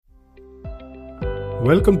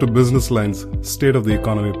Welcome to Business Line's State of the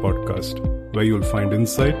Economy podcast, where you'll find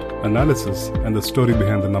insight, analysis, and the story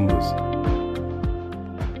behind the numbers.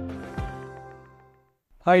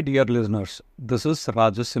 Hi, dear listeners. This is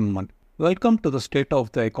Raja Simhan. Welcome to the State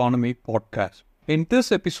of the Economy podcast. In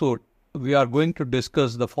this episode, we are going to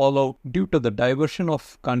discuss the fallout due to the diversion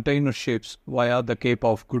of container ships via the Cape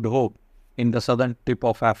of Good Hope in the southern tip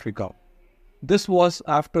of Africa. This was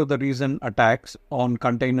after the recent attacks on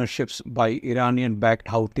container ships by Iranian-backed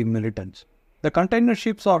Houthi militants. The container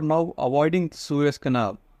ships are now avoiding the Suez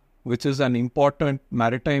Canal, which is an important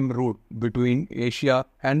maritime route between Asia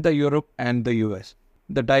and the Europe and the US.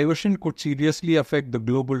 The diversion could seriously affect the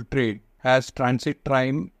global trade as transit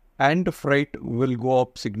time and freight will go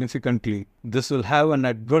up significantly. This will have an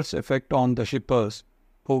adverse effect on the shippers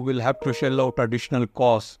who will have to shell out additional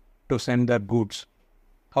costs to send their goods.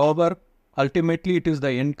 However, ultimately, it is the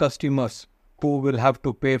end customers who will have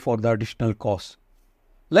to pay for the additional costs.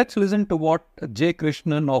 Let's listen to what J.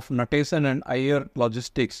 Krishnan of Natesa and Iyer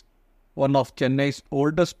Logistics, one of Chennai's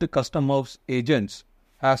oldest customs agents,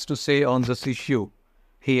 has to say on this issue.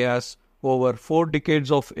 He has over 4 decades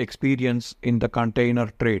of experience in the container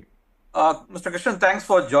trade. Mr. Krishnan, thanks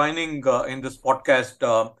for joining in this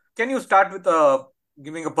podcast. Can you start with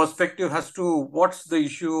giving a perspective as to what's the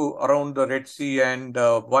issue around the Red Sea and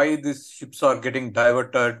why these ships are getting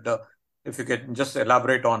diverted? If you can just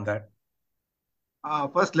elaborate on that.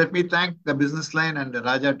 First, let me thank the Business Line and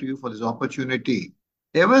Raja to you for this opportunity.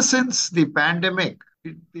 Ever since the pandemic,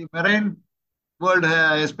 the marine world,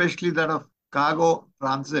 especially that of cargo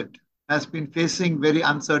transit, has been facing very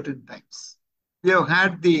uncertain times. We have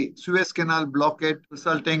had the Suez Canal blockade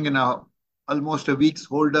resulting in almost a week's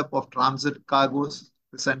holdup of transit cargoes,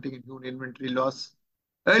 resulting in huge inventory loss.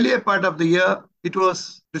 Earlier part of the year, it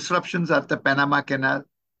was disruptions at the Panama Canal,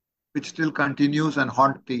 which still continues and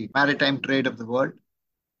haunt the maritime trade of the world.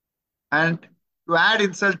 And to add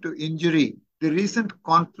insult to injury, the recent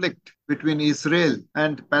conflict between Israel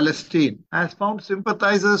and Palestine has found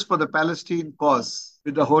sympathizers for the Palestine cause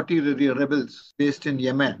with the Houthi rebels based in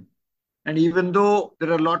Yemen. And even though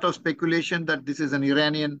there are a lot of speculation that this is an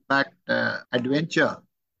Iranian-backed adventure,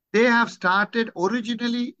 they have started,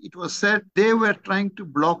 originally it was said they were trying to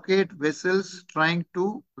blockade vessels trying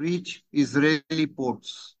to reach Israeli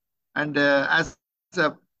ports. And as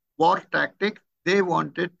a war tactic, they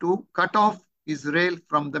wanted to cut off Israel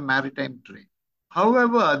from the maritime trade.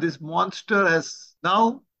 However, this monster has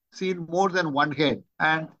now seen more than one head,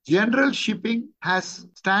 and general shipping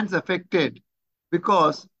stands affected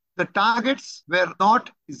because the targets were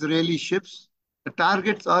not Israeli ships. The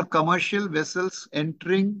targets are commercial vessels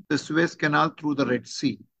entering the Suez Canal through the Red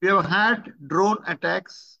Sea. We have had drone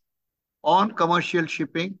attacks on commercial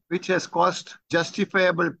shipping, which has caused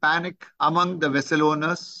justifiable panic among the vessel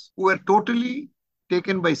owners who were totally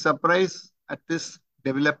taken by surprise at this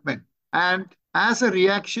development. And as a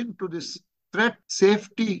reaction to this threat,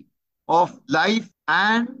 safety of life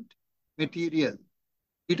and material,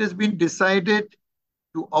 it has been decided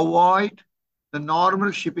to avoid the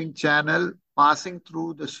normal shipping channel passing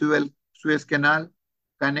through the Suez Canal,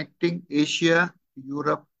 connecting Asia,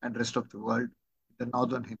 Europe, and rest of the world, the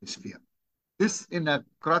northern hemisphere. This is a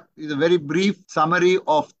very brief summary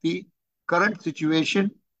of the current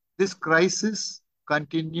situation. This crisis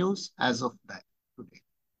continues as of that today.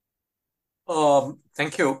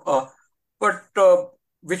 Thank you.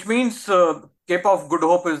 Which means Cape of Good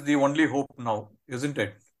Hope is the only hope now, isn't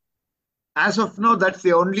it? As of now, that's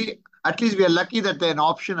the only, at least we are lucky that there's an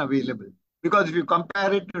option available. Because if you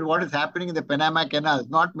compare it to what is happening in the Panama Canal,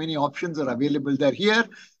 not many options are available there. Here,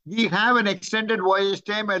 we have an extended voyage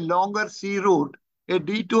time, a longer sea route. A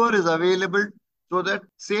detour is available so that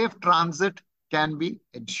safe transit can be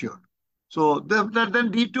ensured. So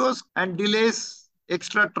then detours and delays,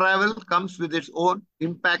 extra travel comes with its own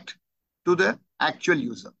impact to the actual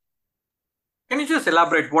user. Can you just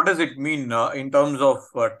elaborate what does it mean in terms of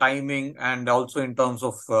timing and also in terms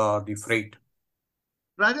of the freight?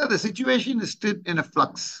 Raja, the situation is still in a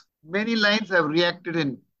flux. Many lines have reacted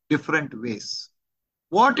in different ways.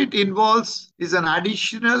 What it involves is an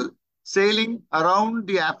additional sailing around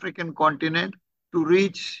the African continent to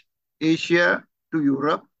reach Asia to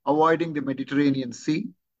Europe, avoiding the Mediterranean Sea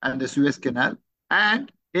and the Suez Canal. And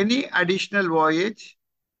any additional voyage,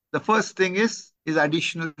 the first thing is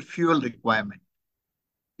additional fuel requirement.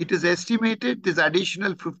 It is estimated this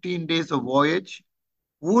additional 15 days of voyage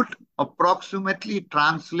would approximately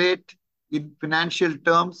translate in financial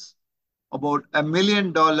terms about $1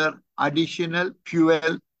 million additional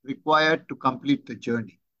fuel required to complete the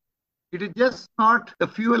journey. It is just not the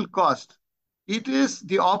fuel cost. It is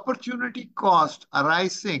the opportunity cost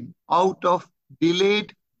arising out of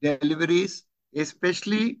delayed deliveries,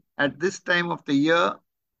 especially at this time of the year,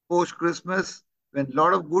 post Christmas, when a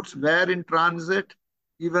lot of goods were in transit,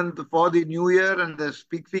 even for the New Year and the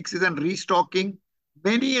peak season restocking.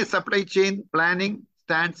 Many a supply chain planning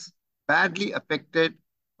stands badly affected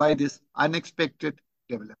by this unexpected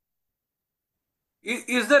development.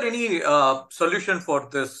 Is there any solution for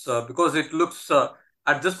this? Because it looks,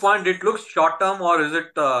 at this point, it looks short term, or is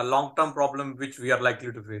it a long term problem which we are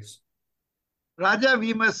likely to face? Raja,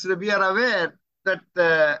 we are aware that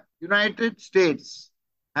the United States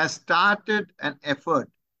has started an effort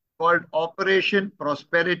called Operation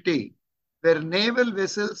Prosperity, where naval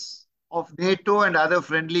vessels of NATO and other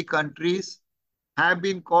friendly countries have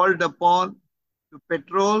been called upon to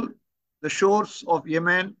patrol the shores of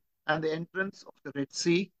Yemen and the entrance of the Red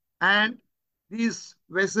Sea. And these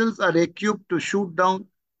vessels are equipped to shoot down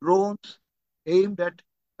drones aimed at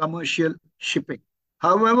commercial shipping.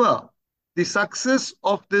 However, the success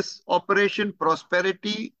of this Operation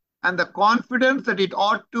Prosperity and the confidence that it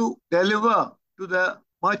ought to deliver to the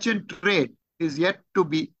merchant trade is yet to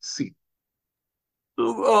be seen.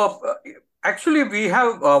 So, actually, we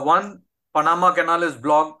have one Panama Canal is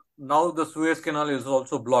blocked. Now the Suez Canal is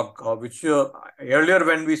also blocked, which earlier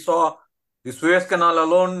when we saw the Suez Canal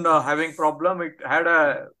alone having problem, it had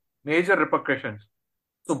a major repercussions.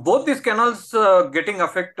 So both these canals getting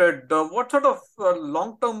affected. What sort of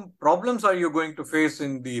long-term problems are you going to face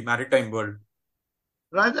in the maritime world?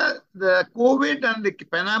 Raja, the COVID and the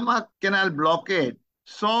Panama Canal blockade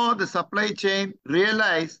saw the supply chain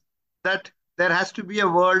realize that there has to be a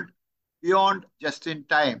world beyond just in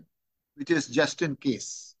time, which is just in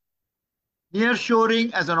case.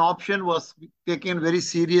 Nearshoring as an option was taken very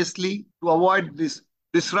seriously to avoid these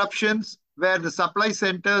disruptions where the supply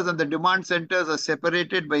centers and the demand centers are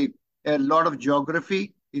separated by a lot of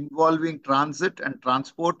geography involving transit and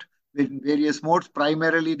transport in various modes,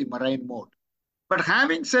 primarily the marine mode. But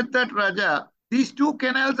having said that, Raja, these two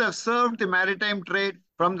canals have served the maritime trade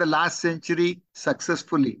from the last century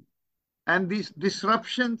successfully. And these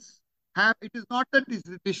disruptions it is not that these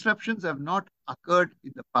disruptions have not occurred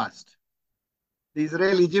in the past. The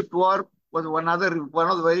Israel-Egypt war was one of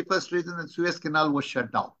the very first reasons the Suez Canal was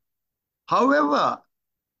shut down. However,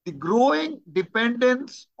 the growing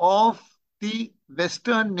dependence of the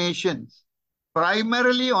Western nations,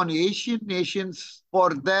 primarily on Asian nations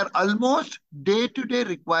for their almost day-to-day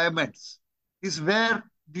requirements, is where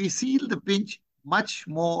we feel the pinch much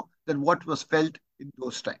more than what was felt in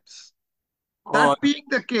those times. That being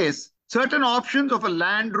the case, certain options of a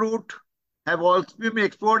land route have also been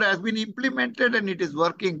explored, has been implemented, and it is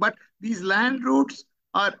working. But these land routes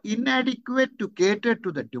are inadequate to cater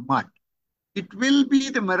to the demand. It will be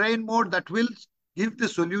the marine mode that will give the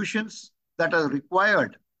solutions that are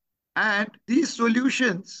required. And these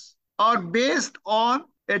solutions are based on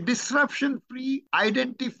a disruption-free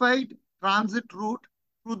identified transit route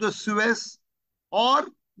through the Suez, or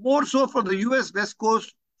more so for the US West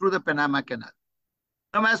Coast through the Panama Canal.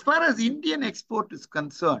 Now, as far as Indian export is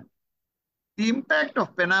concerned, the impact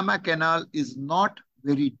of Panama Canal is not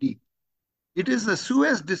very deep. It is the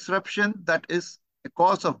Suez disruption that is a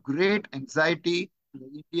cause of great anxiety to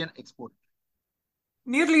the Indian export.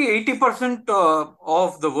 Nearly 80%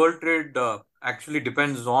 of the world trade actually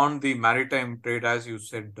depends on the maritime trade, as you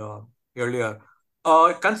said earlier.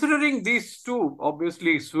 Considering these two,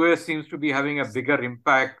 obviously Suez seems to be having a bigger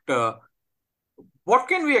impact. What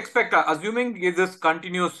can we expect, assuming this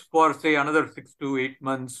continues for, say, another 6 to 8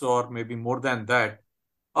 months or maybe more than that?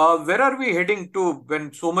 Where are we heading to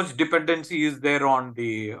when so much dependency is there on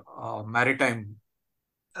the maritime?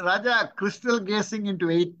 Raja, crystal gazing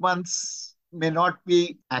into 8 months may not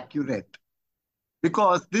be accurate,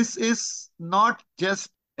 because this is not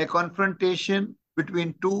just a confrontation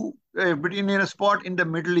between between a spot in the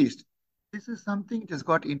Middle East. This is something that has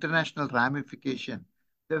got international ramification.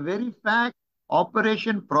 The very fact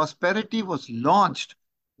Operation Prosperity was launched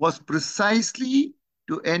was precisely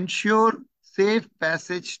to ensure safe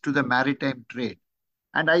passage to the maritime trade.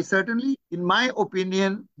 And I certainly, in my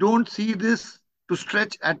opinion, don't see this to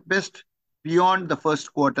stretch at best beyond the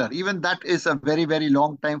first quarter. Even that is a very, very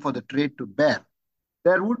long time for the trade to bear.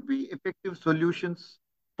 There would be effective solutions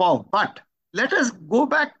found. But let us go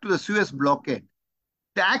back to the Suez blockade.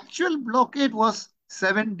 The actual blockade was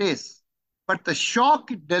 7 days, but the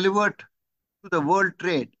shock it delivered to the world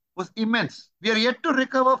trade was immense. We are yet to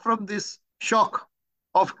recover from this shock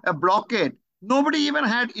of a blockade. Nobody even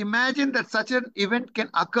had imagined that such an event can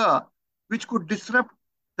occur, which could disrupt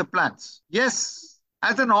the plans. Yes,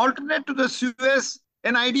 as an alternate to the Suez,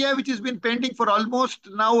 an idea which has been pending for almost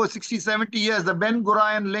now 60, 70 years, the Ben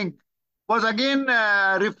Gurion link, was again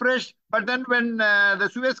refreshed. But then when the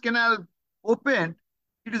Suez Canal opened,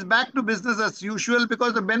 it is back to business as usual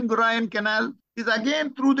because the Ben Gurion Canal is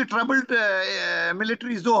again through the troubled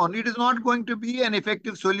military zone. It is not going to be an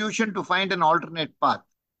effective solution to find an alternate path.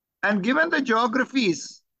 And given the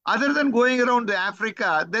geographies, other than going around the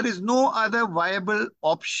Africa, there is no other viable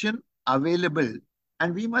option available.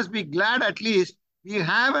 And we must be glad at least we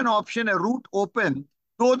have an option, a route open,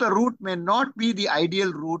 though the route may not be the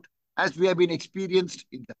ideal route as we have been experienced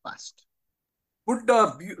in the past. Would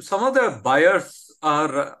some of the buyers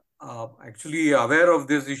are actually aware of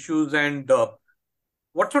these issues, and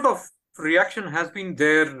what sort of reaction has been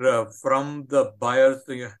there from the buyers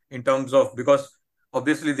in terms of, because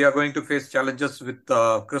obviously they are going to face challenges with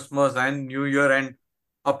Christmas and New Year, and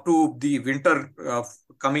up to the winter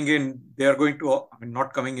coming in, they are going to, I mean,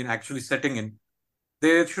 not coming in, actually setting in.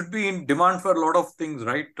 They should be in demand for a lot of things,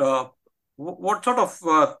 right? What sort of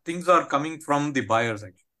things are coming from the buyers,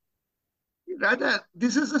 actually? Rather,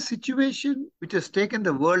 this is a situation which has taken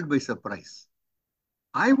the world by surprise.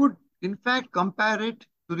 I would, in fact, compare it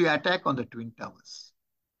to the attack on the Twin Towers.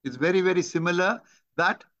 It's very, very similar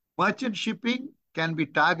that merchant shipping can be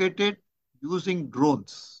targeted using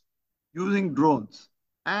drones.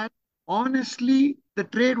 And honestly, the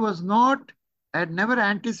trade was not, had never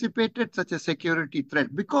anticipated such a security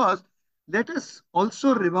threat because let us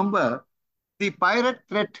also remember the pirate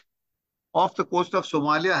threat off the coast of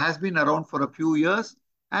Somalia has been around for a few years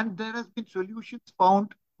and there has been solutions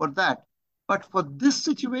found for that. But for this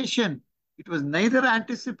situation, it was neither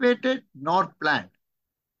anticipated nor planned.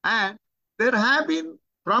 And there have been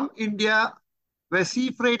from India where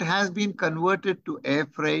sea freight has been converted to air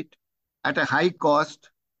freight at a high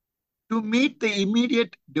cost to meet the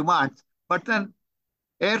immediate demands. But then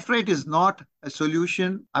air freight is not a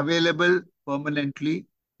solution available permanently.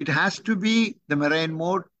 It has to be the marine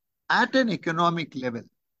mode at an economic level.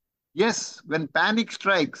 Yes, when panic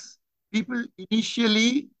strikes, people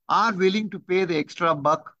initially are willing to pay the extra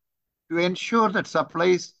buck to ensure that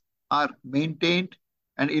supplies are maintained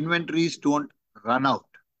and inventories don't run out.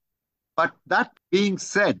 But that being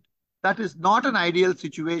said, that is not an ideal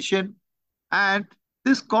situation. And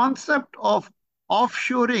this concept of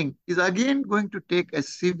offshoring is again going to take a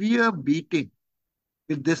severe beating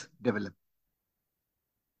with this development.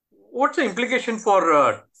 What's the implication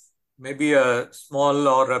for maybe a small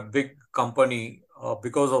or a big company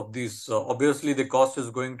because of this? Obviously, the cost is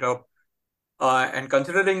going up. And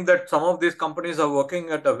considering that some of these companies are working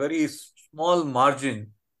at a very small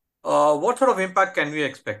margin, what sort of impact can we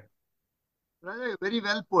expect? Very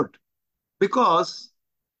well put. Because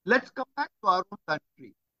let's come back to our own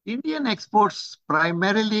country. Indian exports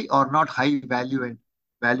primarily are not high value and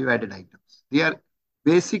value added items. They are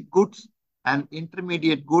basic goods and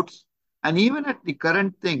intermediate goods. And even at the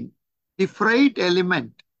current thing, the freight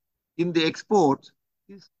element in the exports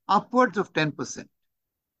is upwards of 10%.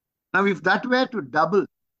 Now, if that were to double,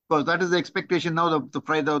 because that is the expectation now,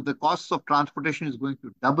 the costs of transportation is going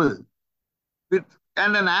to double.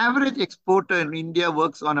 And an average exporter in India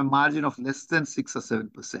works on a margin of less than 6 or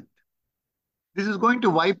 7%. This is going to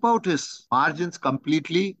wipe out his margins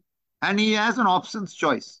completely, and he has an options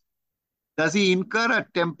choice. Does he incur a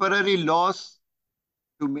temporary loss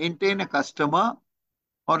to maintain a customer,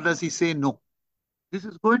 or does he say no? This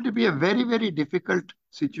is going to be a very, very difficult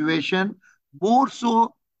situation, more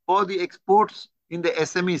so for the exports in the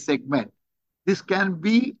SME segment. This can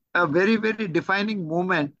be a very, very defining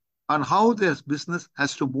moment on how this business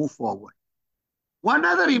has to move forward. One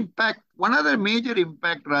other major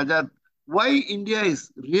impact, Raja, why India is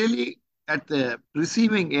really at the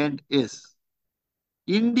receiving end is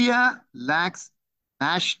India lacks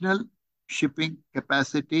national shipping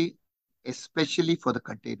capacity, especially for the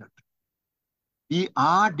container. We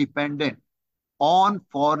are dependent on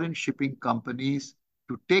foreign shipping companies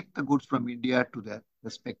to take the goods from India to their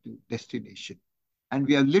respective destination. And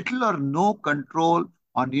we have little or no control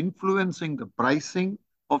on influencing the pricing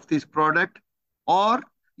of this product or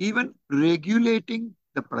even regulating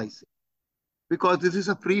the pricing because this is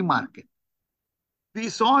a free market. We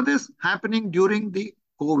saw this happening during the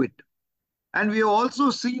COVID. And we have also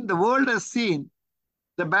seen, the world has seen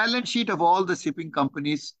the balance sheet of all the shipping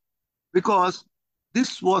companies because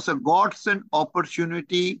this was a godsend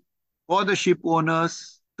opportunity for the ship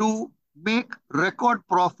owners to make record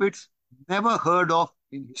profits never heard of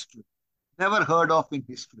in history. Never heard of in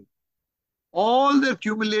history. All their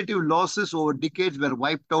cumulative losses over decades were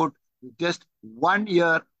wiped out with just 1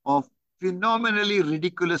 year of phenomenally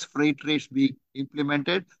ridiculous freight rates being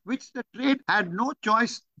implemented, which the trade had no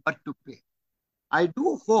choice but to pay. I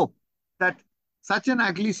do hope that such an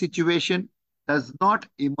ugly situation does not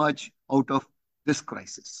emerge out of this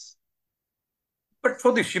crisis. But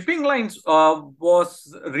for the shipping lines,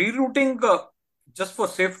 was rerouting just for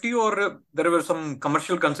safety, or there were some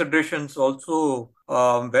commercial considerations also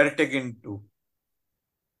were taken into?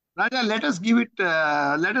 Raja, let us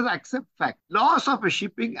accept fact. Loss of a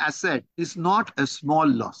shipping asset is not a small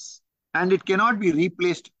loss and it cannot be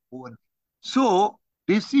replaced overnight. So,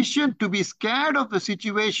 decision to be scared of the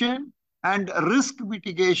situation and risk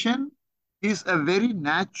mitigation is a very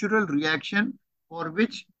natural reaction for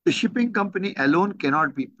which the shipping company alone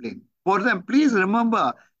cannot be blamed. For them, please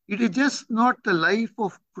remember, it is just not the life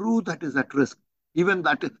of crew that is at risk. Even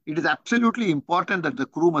that it is absolutely important that the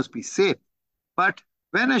crew must be safe. But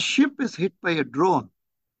when a ship is hit by a drone,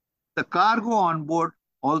 the cargo on board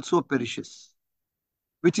also perishes,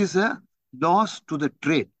 which is a loss to the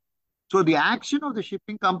trade. So the action of the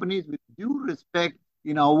shipping companies, with due respect,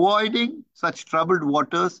 in avoiding such troubled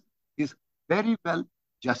waters is very well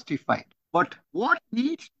justified. But what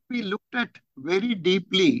needs to be looked at very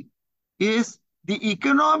deeply is the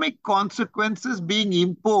economic consequences being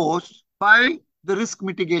imposed by the risk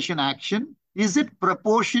mitigation action. Is it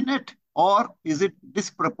proportionate or is it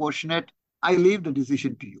disproportionate? I leave the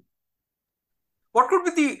decision to you. What could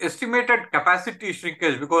be the estimated capacity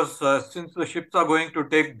shrinkage? Because since the ships are going to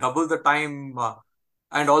take double the time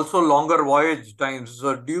and also longer voyage times,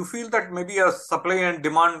 do you feel that maybe a supply and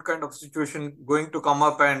demand kind of situation going to come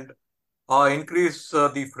up and increase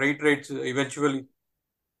the freight rates eventually?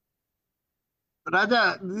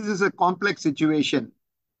 Rather, this is a complex situation.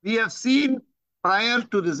 We have seen prior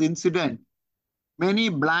to this incident many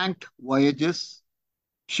blanked voyages.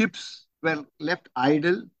 Ships were left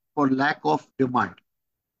idle for lack of demand.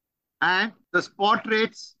 And the spot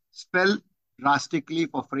rates fell drastically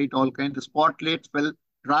for freight all kinds. The spot rates fell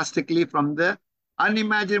drastically from the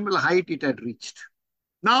unimaginable height it had reached.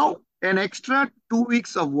 Now, an extra 2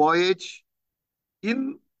 weeks of voyage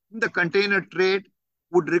in the container trade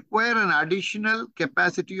would require an additional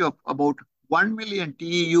capacity of about 1 million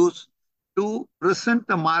TEUs to present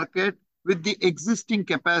the market with the existing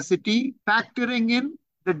capacity, factoring in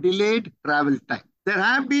the delayed travel time. There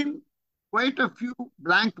have been quite a few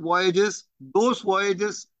blank voyages. Those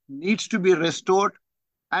voyages needs to be restored,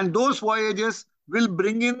 and those voyages will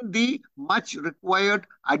bring in the much required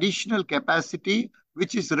additional capacity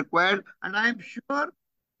which is required. And I'm sure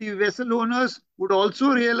the vessel owners would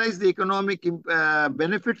also realize the economic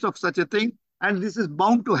benefits of such a thing, and this is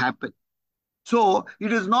bound to happen. So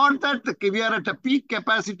it is not that we are at a peak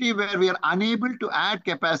capacity where we are unable to add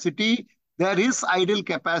capacity. There is idle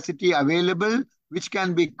capacity available which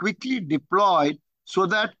can be quickly deployed so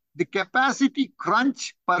that the capacity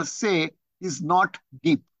crunch per se is not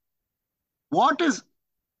deep. What is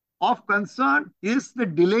of concern is the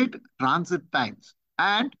delayed transit times,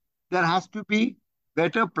 and there has to be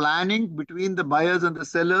better planning between the buyers and the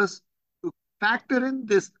sellers to factor in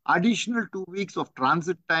this additional 2 weeks of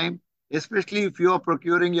transit time, especially if you are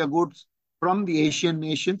procuring your goods from the Asian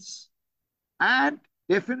nations. And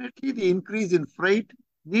definitely the increase in freight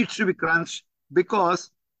needs to be crunched,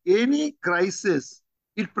 because any crisis,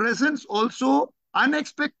 it presents also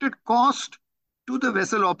unexpected cost to the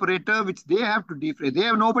vessel operator, which they have to defray. They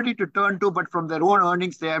have nobody to turn to, but from their own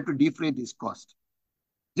earnings, they have to defray this cost.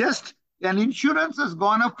 Just an insurance has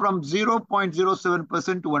gone up from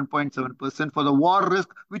 0.07% to 1.7% for the war risk,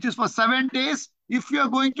 which is for 7 days if you are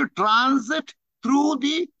going to transit through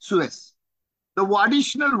the Suez. The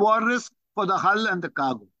additional war risk for the hull and the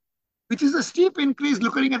cargo, which is a steep increase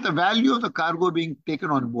looking at the value of the cargo being taken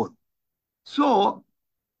on board. So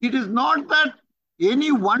it is not that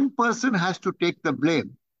any one person has to take the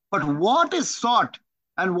blame, but what is sought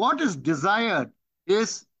and what is desired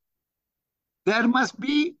is there must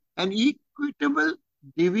be an equitable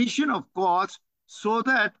division of costs so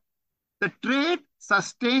that the trade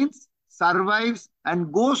sustains, survives,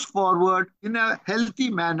 and goes forward in a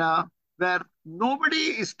healthy manner where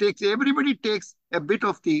everybody takes a bit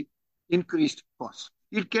of the increased cost.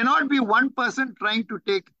 It cannot be one person trying to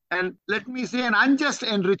take, and let me say, an unjust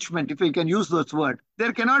enrichment, if I can use those words.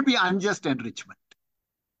 There cannot be unjust enrichment.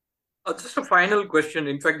 Just a final question.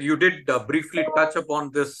 In fact, you did briefly touch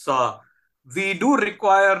upon this. We do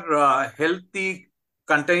require a healthy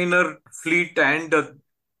container fleet, and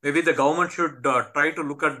maybe the government should try to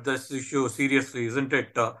look at this issue seriously, isn't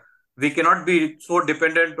it? We cannot be so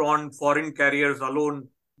dependent on foreign carriers alone.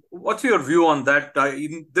 What's your view on that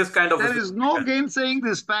in this kind of There is no gainsaying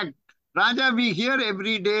this fact. Raja, we hear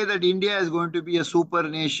every day that India is going to be a super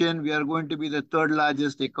nation. We are going to be the third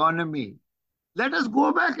largest economy. Let us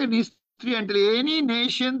go back in history and tell any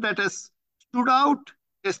nation that has stood out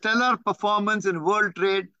a stellar performance in world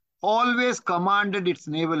trade always commanded its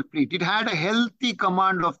naval fleet. It had a healthy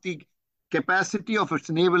command of the capacity of its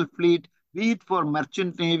naval fleet, be it for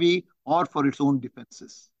merchant navy or for its own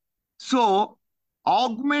defenses. So,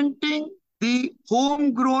 augmenting the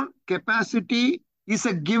homegrown capacity is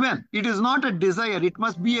a given. It is not a desire. It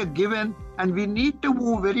must be a given. And we need to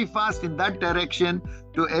move very fast in that direction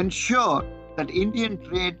to ensure that Indian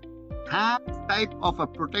trade has type of a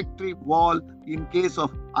protective wall in case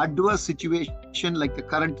of adverse situation like the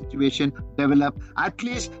current situation develop. At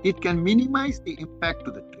least it can minimize the impact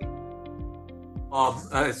to the trade.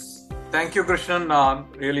 Thank you, Krishnan.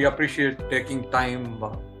 Really appreciate taking time.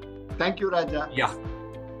 Thank you, Raja. Yeah.